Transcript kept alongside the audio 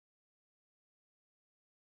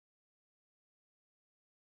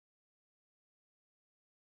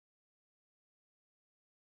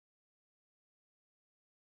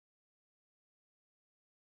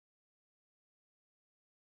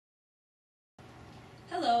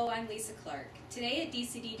Hello, I'm Lisa Clark. Today at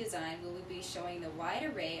DCD Design we will be showing the wide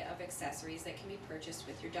array of accessories that can be purchased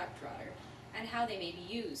with your duct rodder and how they may be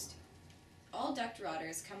used. All duct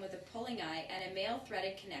rodders come with a pulling eye and a male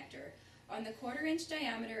threaded connector. On the 1/4 inch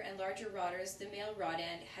diameter and larger rodders, the male rod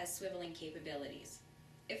end has swiveling capabilities.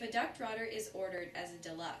 If a duct rodder is ordered as a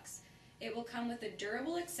deluxe, it will come with a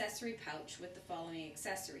durable accessory pouch with the following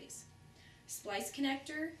accessories: Splice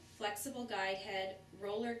Connector, flexible guide head,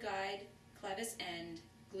 roller guide, clevis end,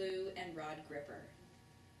 glue, and rod gripper.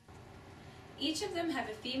 Each of them have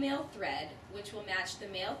a female thread which will match the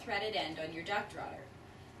male threaded end on your duct rodder.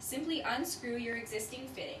 Simply unscrew your existing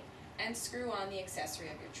fitting and screw on the accessory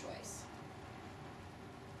of your choice.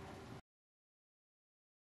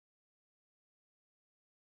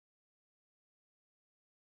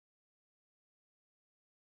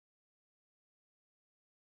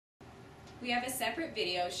 We have a separate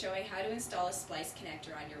video showing how to install a splice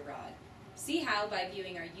connector on your rod. See how by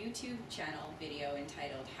viewing our YouTube channel video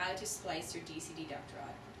entitled How to Splice Your DCD Duct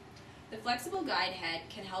Rod. The flexible guide head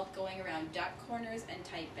can help going around duct corners and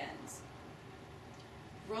tight bends.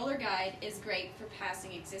 Roller guide is great for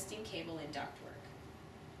passing existing cable in ductwork.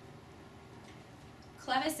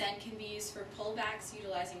 Clevis end can be used for pullbacks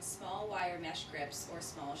utilizing small wire mesh grips or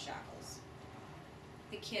small shackles.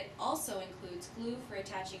 The kit also includes glue for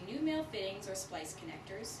attaching new male fittings or splice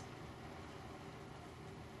connectors,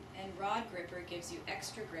 and rod gripper gives you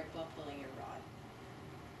extra grip while pulling your rod.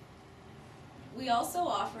 We also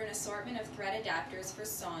offer an assortment of thread adapters for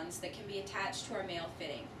sondes that can be attached to our male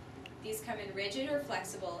fitting. These come in rigid or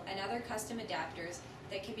flexible and other custom adapters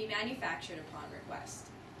that can be manufactured upon request.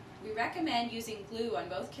 We recommend using glue on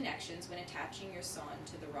both connections when attaching your sonde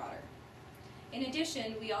to the rodder. In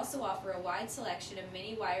addition, we also offer a wide selection of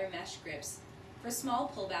mini wire mesh grips for small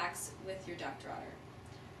pullbacks with your duct rodder.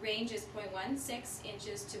 Range is 0.16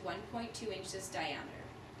 inches to 1.2 inches diameter.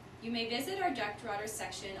 You may visit our duct rodder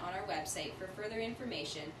section on our website for further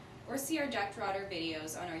information or see our duct rodder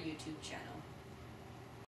videos on our YouTube channel.